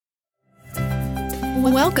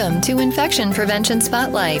Welcome to Infection Prevention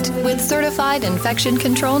Spotlight with Certified Infection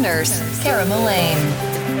Control Nurse, Kara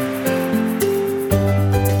Mullane.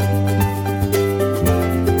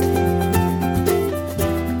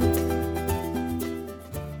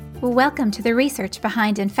 Welcome to the research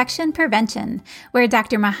behind infection prevention, where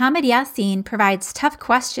Dr. Mohammed Yassin provides tough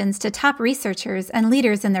questions to top researchers and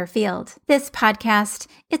leaders in their field. This podcast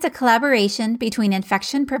is a collaboration between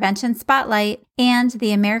Infection Prevention Spotlight and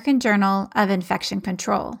the American Journal of Infection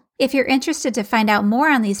Control. If you're interested to find out more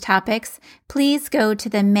on these topics, please go to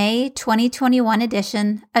the May 2021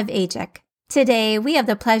 edition of AJIC. Today, we have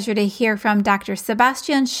the pleasure to hear from Dr.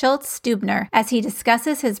 Sebastian Schultz-Stubner as he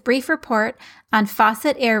discusses his brief report on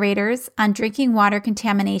faucet aerators on drinking water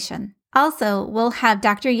contamination. Also, we'll have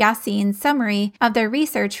Dr. Yassin's summary of their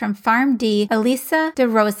research from PharmD Elisa de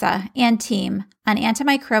Rosa and team on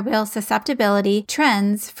antimicrobial susceptibility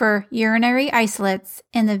trends for urinary isolates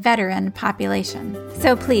in the veteran population.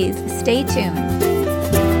 So please stay tuned.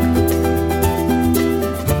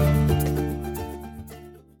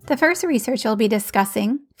 The first research we'll be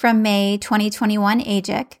discussing from May 2021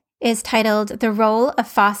 AJIC is titled The Role of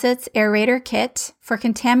Faucets Aerator Kit for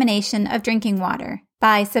Contamination of Drinking Water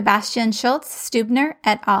by Sebastian Schultz-Stubner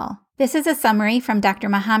et al. This is a summary from Dr.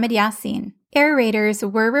 Mohammed Yassin.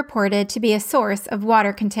 Aerators were reported to be a source of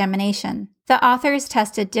water contamination. The authors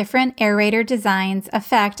tested different aerator designs'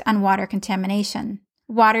 effect on water contamination.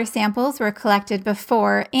 Water samples were collected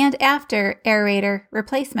before and after aerator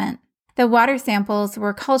replacement. The water samples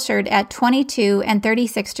were cultured at 22 and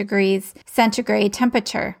 36 degrees centigrade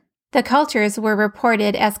temperature. The cultures were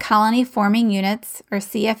reported as colony-forming units, or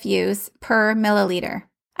CFUs, per milliliter.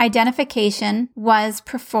 Identification was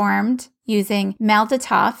performed using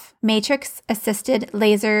MALDI-TOF, matrix-assisted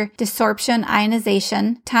laser desorption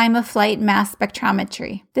ionization, time-of-flight mass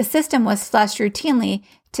spectrometry. The system was flushed routinely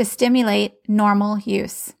to stimulate normal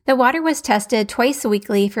use. The water was tested twice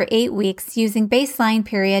weekly for 8 weeks using baseline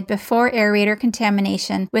period before aerator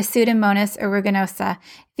contamination with Pseudomonas aeruginosa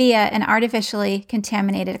via an artificially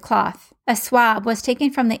contaminated cloth. A swab was taken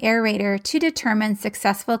from the aerator to determine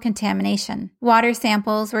successful contamination. Water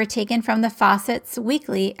samples were taken from the faucets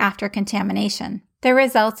weekly after contamination. The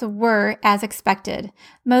results were as expected.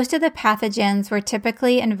 Most of the pathogens were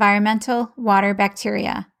typically environmental water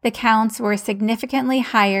bacteria. The counts were significantly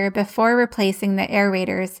higher before replacing the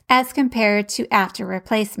aerators as compared to after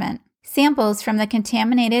replacement. Samples from the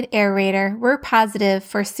contaminated aerator were positive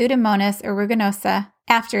for Pseudomonas aeruginosa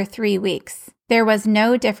after 3 weeks. There was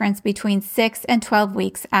no difference between 6 and 12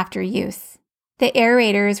 weeks after use. The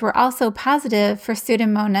aerators were also positive for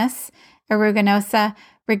Pseudomonas aeruginosa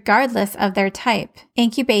regardless of their type.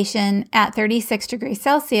 Incubation at 36 degrees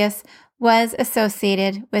Celsius was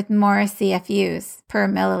associated with more CFUs per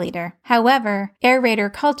milliliter. However,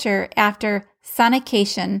 aerator culture after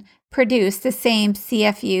sonication produced the same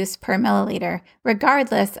CFUs per milliliter,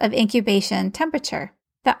 regardless of incubation temperature.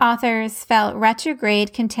 The authors felt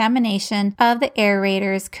retrograde contamination of the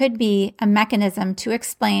aerators could be a mechanism to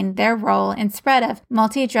explain their role in spread of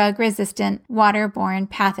multi-drug resistant waterborne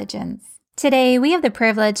pathogens. Today, we have the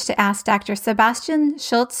privilege to ask Dr. Sebastian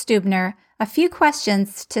Schultz-Stubner a few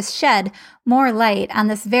questions to shed more light on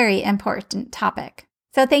this very important topic.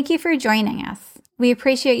 So thank you for joining us. We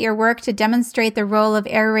appreciate your work to demonstrate the role of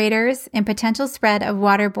aerators in potential spread of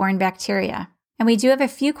waterborne bacteria. And we do have a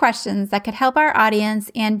few questions that could help our audience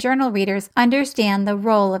and journal readers understand the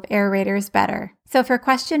role of aerators better. So for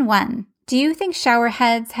question 1, do you think shower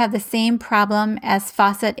heads have the same problem as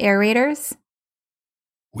faucet aerators?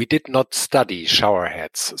 We did not study shower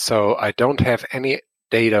heads, so I don't have any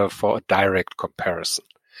data for a direct comparison.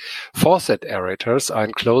 Faucet aerators are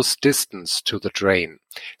in close distance to the drain,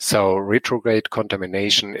 so retrograde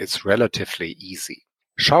contamination is relatively easy.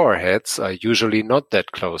 Shower heads are usually not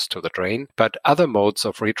that close to the drain, but other modes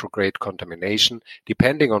of retrograde contamination,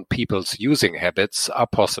 depending on people's using habits, are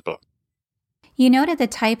possible. You noted the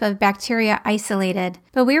type of bacteria isolated,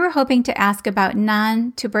 but we were hoping to ask about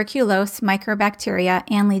non-tuberculous mycobacteria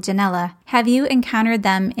and Legionella. Have you encountered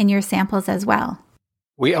them in your samples as well?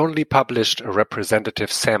 We only published a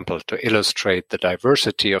representative sample to illustrate the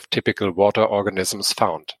diversity of typical water organisms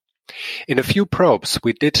found. In a few probes,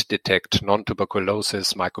 we did detect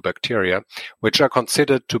non-tuberculosis mycobacteria, which are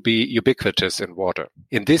considered to be ubiquitous in water.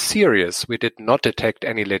 In this series, we did not detect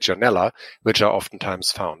any Legionella, which are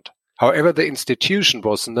oftentimes found. However, the institution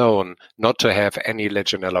was known not to have any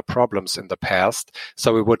Legionella problems in the past,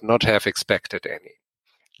 so we would not have expected any.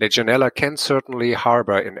 Legionella can certainly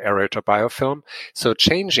harbor in aerator biofilm, so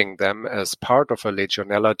changing them as part of a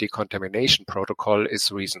Legionella decontamination protocol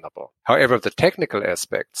is reasonable. However, the technical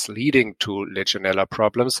aspects leading to Legionella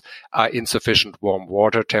problems are insufficient warm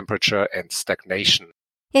water temperature and stagnation.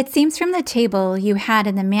 It seems from the table you had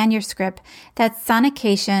in the manuscript that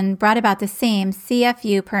sonication brought about the same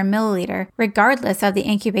CFU per milliliter regardless of the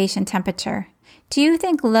incubation temperature. Do you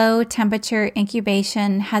think low temperature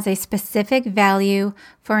incubation has a specific value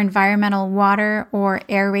for environmental water or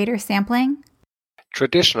aerator sampling?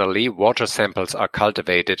 Traditionally, water samples are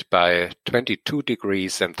cultivated by 22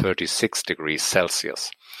 degrees and 36 degrees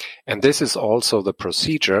Celsius. And this is also the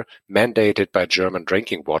procedure mandated by German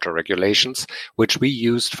drinking water regulations, which we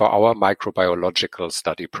used for our microbiological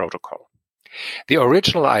study protocol. The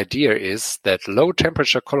original idea is that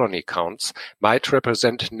low-temperature colony counts might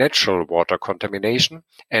represent natural water contamination,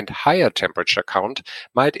 and higher temperature count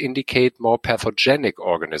might indicate more pathogenic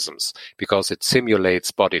organisms because it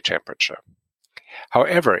simulates body temperature.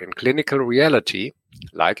 However, in clinical reality,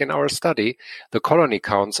 like in our study, the colony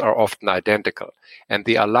counts are often identical, and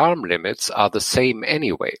the alarm limits are the same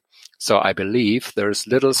anyway. So I believe there is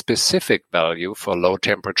little specific value for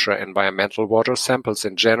low-temperature environmental water samples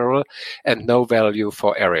in general, and no value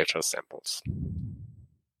for aerator samples.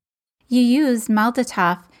 You used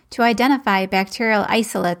MALDI-TOF to identify bacterial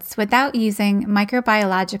isolates without using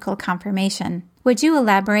microbiological confirmation. Would you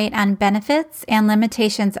elaborate on benefits and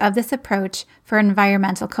limitations of this approach for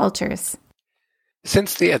environmental cultures?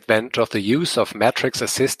 Since the advent of the use of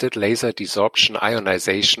matrix-assisted laser desorption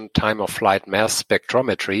ionization time-of-flight mass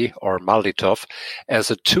spectrometry, or MALDI-TOF,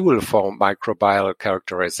 as a tool for microbial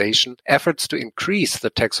characterization, efforts to increase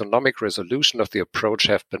the taxonomic resolution of the approach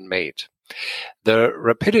have been made. The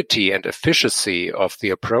rapidity and efficiency of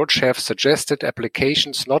the approach have suggested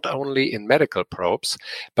applications not only in medical probes,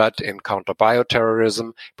 but in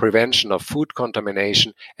counter-bioterrorism, prevention of food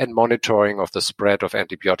contamination, and monitoring of the spread of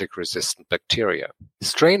antibiotic-resistant bacteria.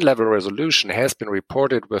 Strain-level resolution has been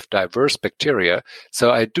reported with diverse bacteria,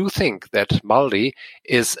 so I do think that MALDI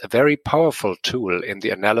is a very powerful tool in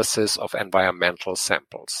the analysis of environmental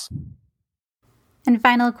samples. And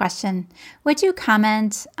final question, would you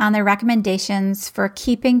comment on the recommendations for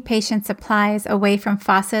keeping patient supplies away from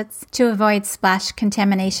faucets to avoid splash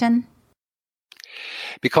contamination?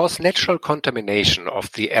 Because natural contamination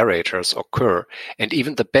of the aerators occur, and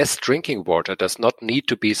even the best drinking water does not need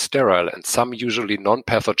to be sterile, and some usually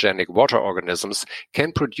non-pathogenic water organisms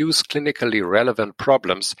can produce clinically relevant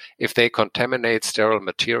problems if they contaminate sterile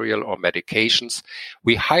material or medications,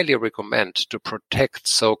 we highly recommend to protect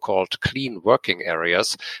so-called clean working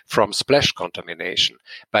areas from splash contamination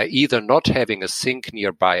by either not having a sink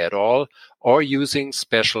nearby at all or using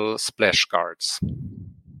special splash guards.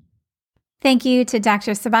 Thank you to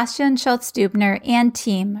Dr. Sebastian Schultz-Dubner and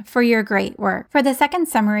team for your great work. For the second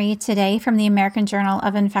summary today from the American Journal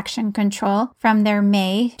of Infection Control from their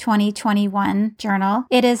May 2021 journal,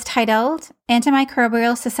 it is titled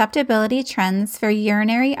Antimicrobial Susceptibility Trends for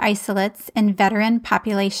Urinary Isolates in Veteran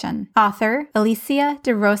Population. Author, Alicia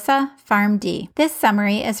de Rosa, PharmD. This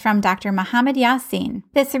summary is from Dr. Mohammed Yassin.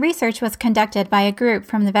 This research was conducted by a group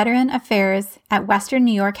from the Veteran Affairs at Western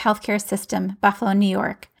New York Healthcare System, Buffalo, New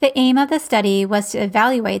York. The aim of the study was to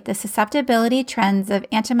evaluate the susceptibility trends of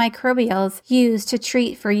antimicrobials used to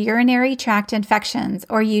treat for urinary tract infections,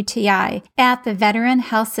 or UTI, at the Veteran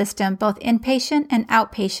Health System, both inpatient and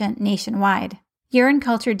outpatient nationwide. Urine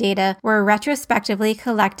culture data were retrospectively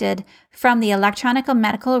collected from the electronic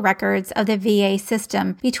medical records of the VA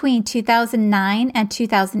system between 2009 and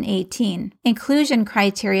 2018. Inclusion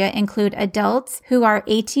criteria include adults who are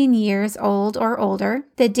 18 years old or older.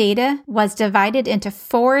 The data was divided into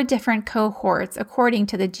 4 different cohorts according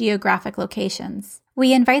to the geographic locations.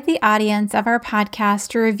 We invite the audience of our podcast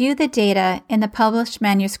to review the data in the published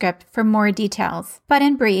manuscript for more details. But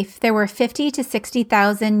in brief, there were 50 to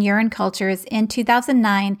 60,000 urine cultures in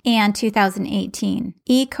 2009 and 2018.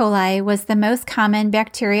 E. coli was the most common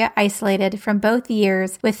bacteria isolated from both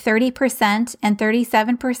years, with 30% and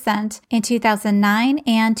 37% in 2009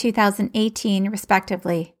 and 2018,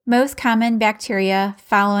 respectively. Most common bacteria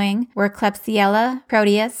following were Klebsiella,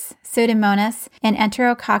 Proteus, Pseudomonas, and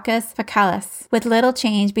Enterococcus faecalis, with little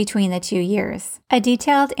change between the 2 years. A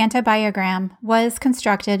detailed antibiogram was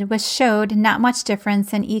constructed which showed not much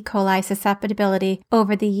difference in E. coli susceptibility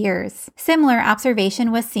over the years. Similar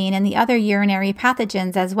observation was seen in the other urinary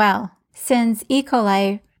pathogens as well. Since E.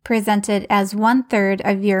 coli presented as 1/3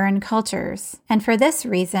 of urine cultures, and for this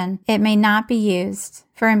reason, it may not be used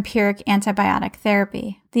for empiric antibiotic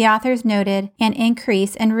therapy. The authors noted an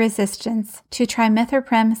increase in resistance to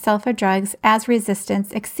trimethoprim sulfa drugs as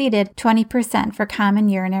resistance exceeded 20% for common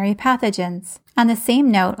urinary pathogens. On the same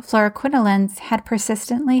note, fluoroquinolines had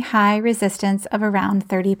persistently high resistance of around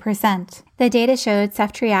 30%. The data showed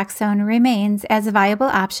ceftriaxone remains as a viable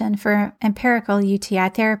option for empirical UTI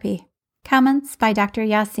therapy. Comments by Dr.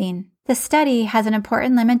 Yassin. The study has an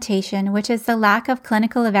important limitation, which is the lack of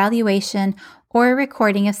clinical evaluation or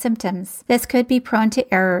recording of symptoms. This could be prone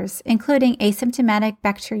to errors, including asymptomatic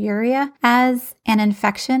bacteriuria as an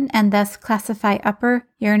infection and thus classify upper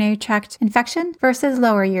urinary tract infection versus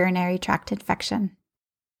lower urinary tract infection.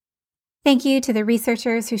 Thank you to the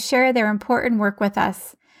researchers who share their important work with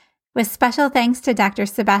us. With special thanks to Dr.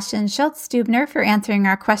 Sebastian Schultz-Dubner for answering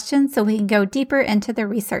our questions so we can go deeper into the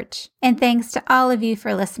research. And thanks to all of you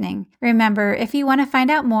for listening. Remember, if you want to find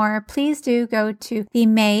out more, please do go to the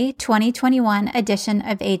May 2021 edition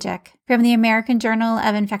of AJIC from the American Journal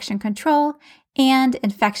of Infection Control and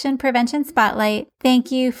Infection Prevention Spotlight. Thank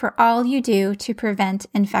you for all you do to prevent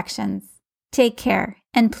infections. Take care,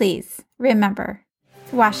 and please remember,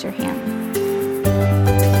 wash your hands.